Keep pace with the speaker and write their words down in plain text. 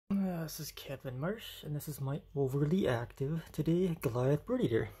This is Kevin Marsh, and this is my overly active today Goliath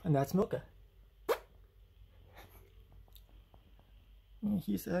breeder, and that's Milka.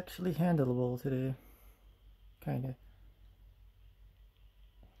 He's actually handleable today, kinda.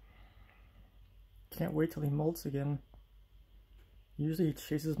 Can't wait till he molts again. Usually he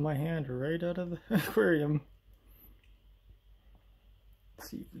chases my hand right out of the aquarium.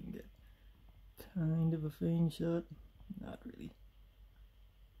 Let's see if we can get kind of a faint shot. Not really.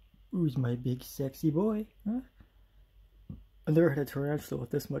 Who's my big sexy boy? Huh? I never had a tarantula with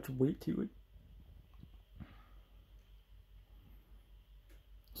this much weight to it.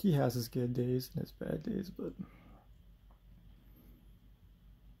 He has his good days and his bad days, but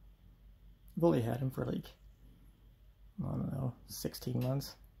I've only had him for like, I don't know, 16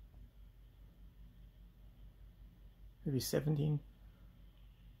 months. Maybe 17.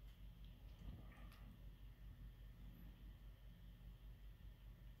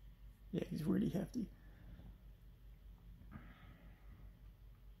 Yeah, he's really hefty.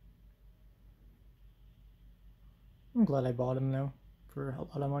 I'm glad I bought him now for a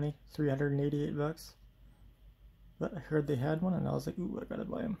lot of money, 388 bucks. But I heard they had one and I was like, ooh, I gotta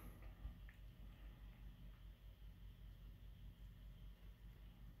buy him.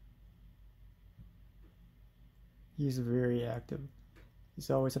 He's very active. He's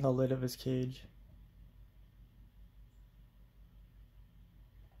always on the lid of his cage.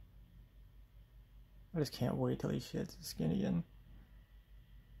 I just can't wait till he sheds his skin again.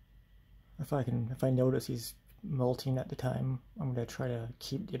 If I notice he's molting at the time, I'm gonna try to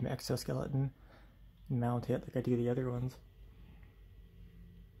keep the exoskeleton and mount it like I do the other ones.